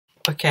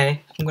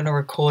Okay, I'm gonna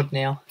record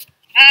now.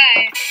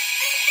 Hi.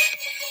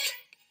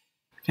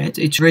 Okay,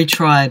 it's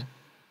retried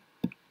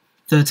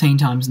 13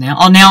 times now.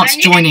 Oh, now it's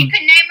joining. You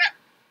can name it.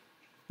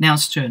 Now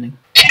it's joining.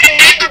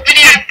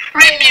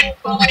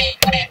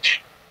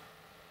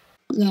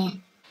 Yeah.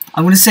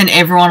 I'm gonna send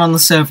everyone on the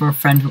server a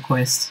friend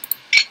request.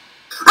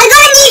 I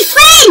got a new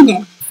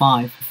friend!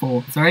 5,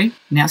 4, 3.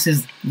 Now it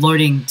says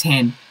loading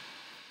 10.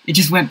 It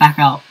just went back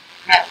up.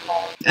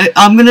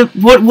 I'm gonna.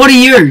 What are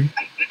you?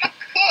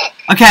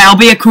 Okay, I'll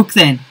be a cook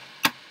then.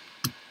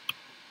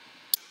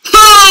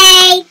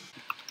 Hey!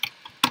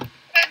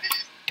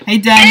 Hey,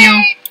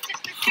 Daniel.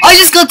 I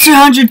just got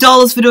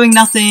 $200 for doing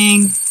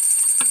nothing.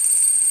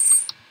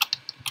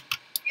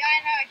 Yeah, I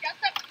know. Just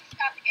up when you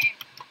start the game.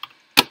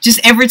 Just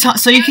every time,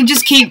 so you can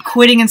just keep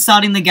quitting and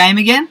starting the game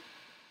again? We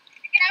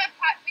can have a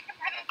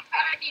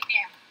party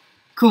now.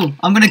 Cool,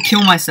 I'm gonna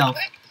kill myself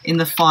in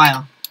the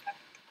fire.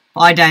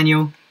 Bye,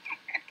 Daniel.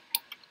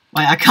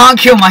 Wait, I can't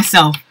kill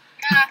myself.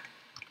 Don't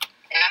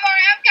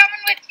worry, I'm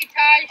coming with you,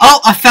 Taj. Oh,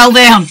 I fell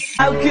down.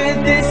 How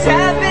could this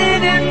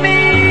happen to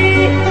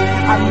me?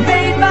 I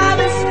made my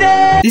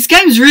mistake. This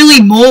game's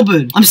really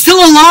morbid. I'm still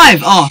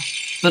alive. Oh,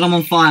 but I'm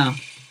on fire.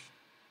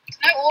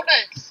 No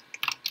orders.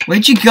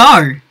 Where'd you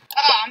go?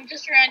 Oh, I'm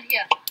just around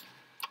here.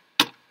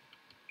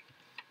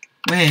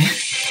 Where?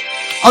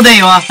 Oh, there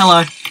you are.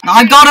 Hello.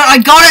 I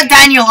got it,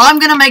 Daniel. I'm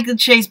gonna make the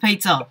cheese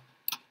pizza.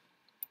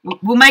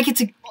 We'll make it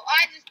to... Well,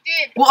 I just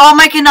did. Well, I'll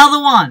make another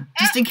one,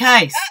 just in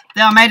case.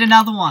 There, I made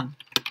another one.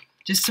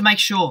 Just to make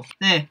sure.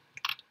 There. Okay,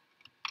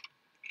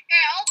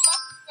 I'll box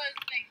those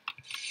things.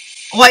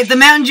 Oh, wait, the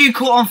Mountain Dew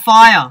caught on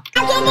fire.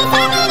 I'm gonna be the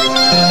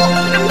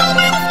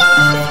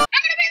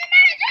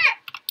manager!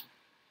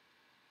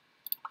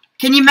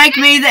 Can you make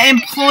me the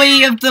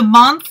employee of the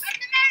month? I'm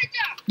the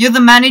manager! You're the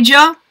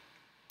manager?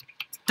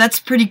 That's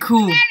pretty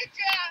cool. Manager!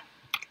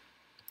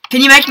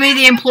 Can you make me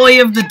the employee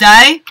of the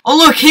day? Oh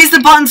look, here's the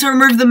button to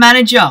remove the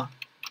manager.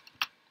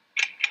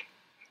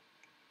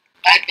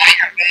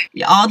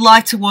 Yeah, I'd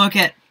like to work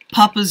at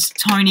Papa's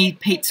Tony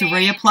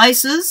Pizzeria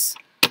places.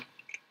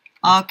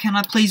 Can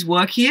I please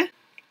work here?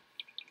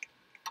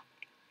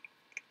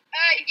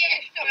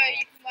 Yeah, sure,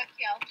 you can work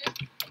here. I'll just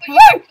put you Woo!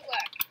 back to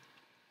work.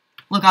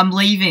 Look, I'm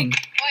leaving.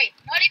 Wait,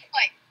 not even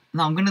wait.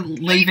 No, I'm gonna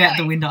leave out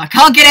the window. I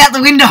can't get out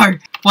the window!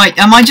 Wait,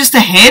 am I just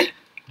ahead?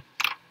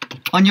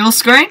 On your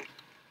screen?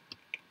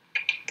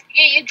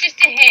 Yeah, you're just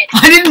ahead.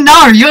 I didn't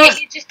know! Yeah,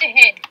 you're just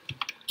ahead.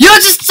 You're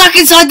just stuck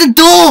inside the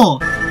door!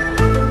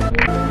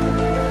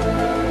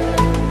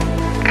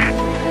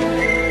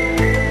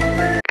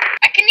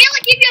 I can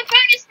nearly give you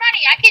bonus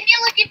money. I can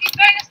nearly give you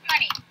bonus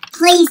money.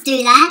 Please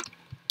do that.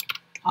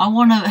 I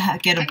wanna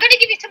get I'm a... gonna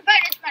give you some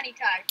bonus money,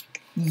 Ty.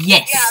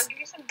 Yes! Yeah, I'll give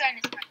you some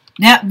bonus money.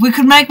 Now, we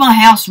could make my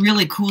house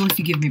really cool if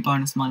you give me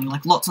bonus money.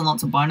 Like, lots and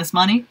lots of bonus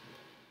money.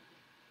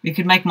 We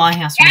could make my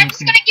house Yeah, really I'm just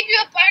cool. gonna give you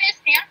a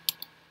bonus now.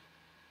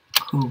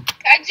 Cool.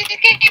 I'm just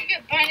gonna give you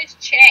a bonus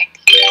check.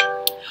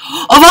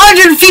 Of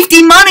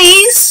 150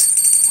 monies!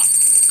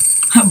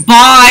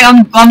 Bye,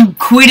 I'm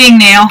quitting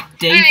now.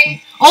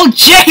 Hey. Oh,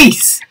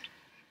 jeez!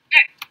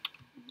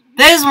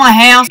 There's my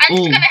house. I'm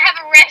just Ooh. gonna have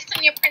a rest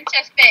on your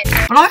princess bed.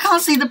 But I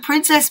can't see the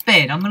princess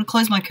bed. I'm gonna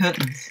close my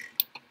curtains.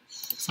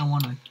 So I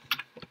wanna.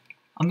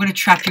 I'm gonna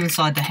trap you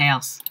inside the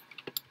house.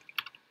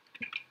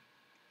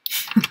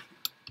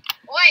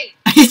 Wait.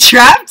 Are you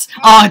trapped?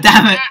 Oh,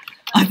 damn it.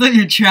 I thought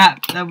you were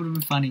trapped. That would have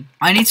been funny.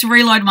 I need to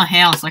reload my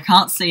house. I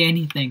can't see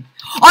anything.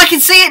 Oh, I can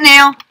see it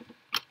now!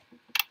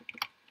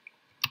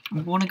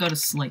 I want to go to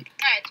sleep.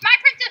 No, it's my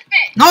princess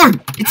bed. No!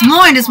 It's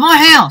mine! It's my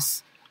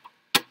house!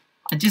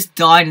 I just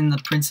died in the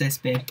princess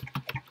bed.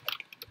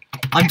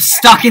 I'm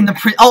stuck in the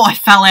Oh, I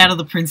fell out of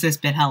the princess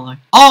bed. Hello.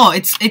 Oh,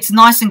 it's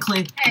nice and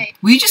clear. Hey,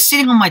 Were you just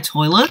sitting on my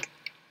toilet?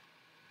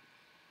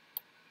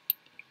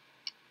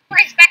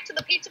 race back to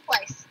the pizza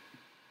place.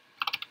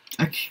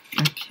 Okay.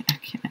 No!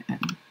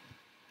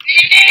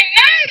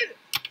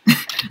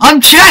 I'm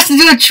trapped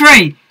into a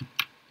tree!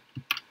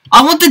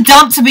 I want the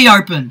dump to be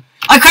open.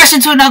 I crashed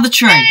into another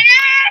tree.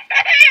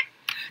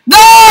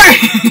 No!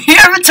 You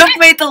haven't took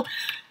me to...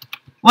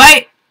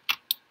 Wait.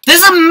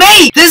 There's a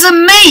meat! There's a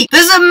meat!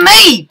 There's a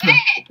meat!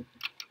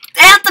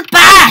 Out the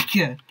back!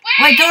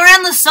 Wait, go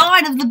around the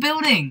side of the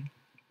building.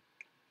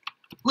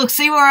 Look,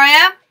 see where I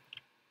am?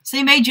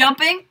 See me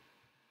jumping?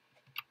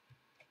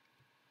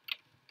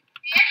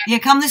 Yeah,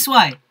 come this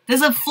way.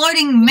 There's a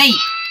floating meat.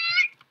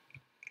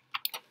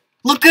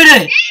 Look at it!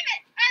 Damn it!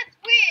 That's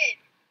weird.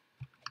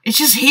 It's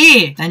just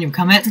here. Daniel,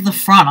 come out to the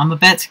front. I'm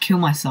about to kill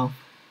myself.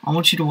 I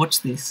want you to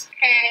watch this.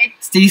 Okay.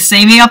 Do you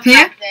see me up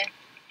here? Up there.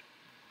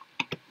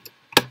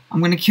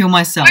 I'm gonna kill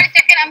myself. Wait a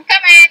second, I'm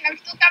coming. I'm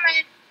still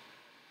coming.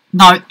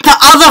 No, the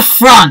other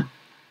front!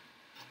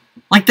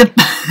 Like the...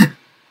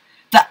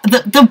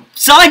 the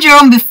side you're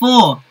on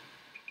before.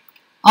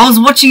 I was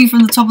watching you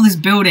from the top of this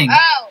building.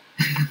 Oh.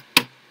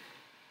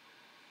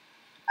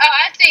 Oh,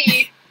 I see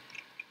you.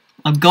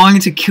 I'm going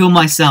to kill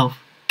myself.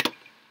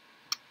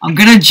 I'm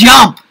gonna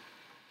jump!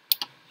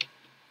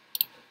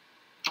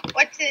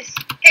 What's this?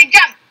 Hey,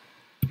 jump.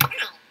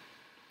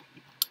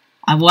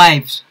 I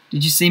waved.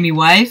 Did you see me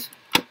wave?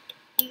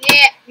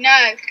 Yeah,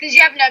 no, because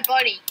you have no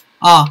body.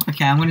 Oh,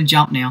 okay, I'm gonna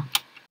jump now.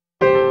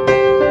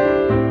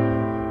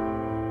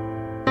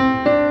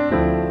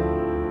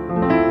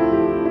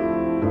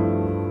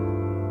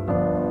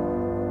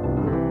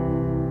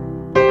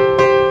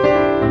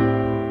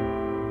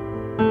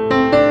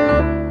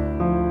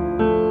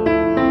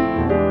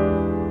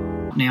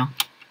 Now.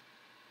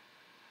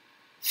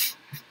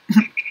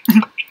 Hey,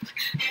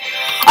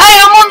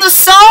 I'm on the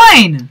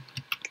sign!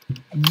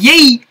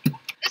 Yeet!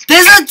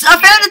 I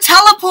found a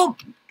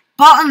teleport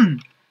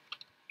button!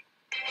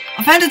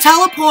 I found a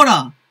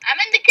teleporter! I'm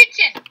in the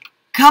kitchen.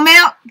 Come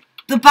out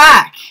the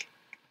back!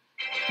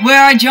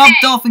 Where I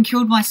jumped off and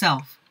killed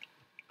myself.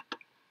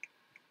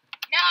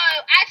 No,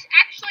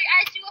 actually,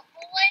 as you were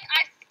falling,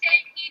 I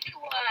sent you to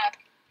work.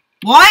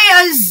 Why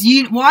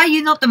are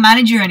you not the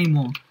manager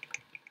anymore?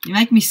 You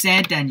make me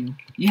sad, Daniel.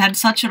 You had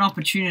such an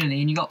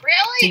opportunity and you got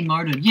Really?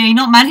 demoted. Yeah, you're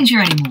not manager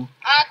anymore.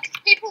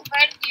 Because people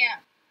voted me out.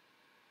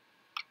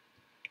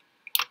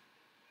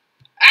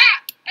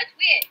 Ah, that's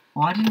weird.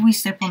 Why did we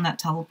step on that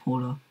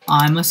teleporter?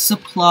 I'm a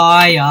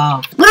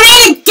supplier.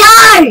 We're in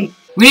dough!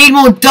 We need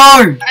more dough!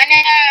 I know.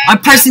 I'm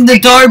pressing the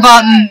dough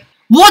button.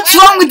 What's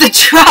wrong with the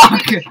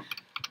truck?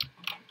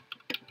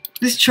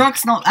 This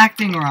truck's not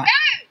acting right. No!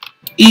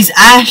 Is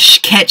Ash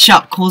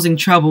Ketchup causing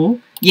trouble?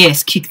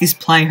 Yes, kick this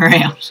player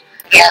out.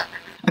 Yep.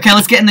 Okay,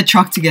 let's get in the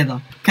truck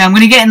together. Okay, I'm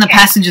gonna get in the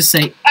passenger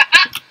seat.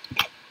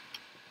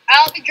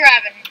 I'll be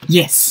driving.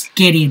 Yes,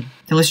 get in.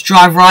 Okay, let's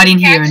drive right in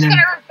Okay, here and then...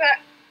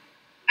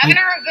 I'm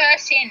gonna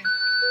reverse in.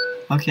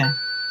 Okay.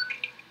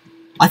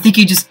 I think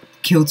you just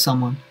killed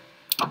someone.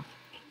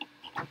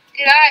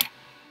 Did I?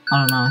 I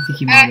don't know, I think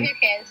you might Who have.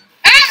 cares?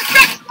 The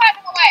truck's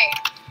driving away.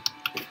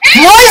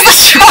 Why is the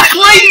truck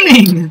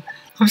leaving?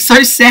 I'm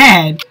so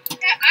sad. I'm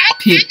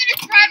gonna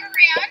drive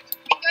around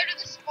and go to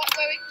the spot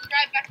where we can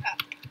drive back up.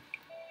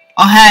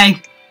 Oh,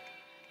 hey.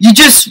 You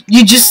just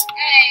Hey,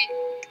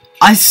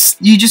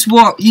 you just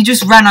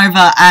ran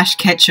over Ash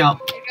Ketchup.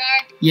 did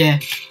I? Yeah.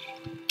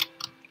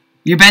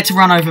 You're about to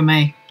run over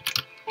me.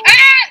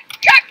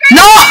 Truck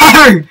No!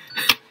 I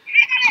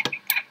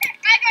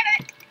got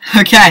it.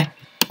 Okay.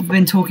 We've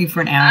been talking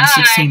for an hour and Bye.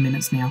 16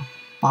 minutes now.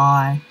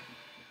 Bye.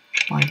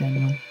 Bye,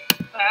 Daniel.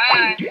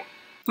 Bye.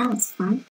 That was fun.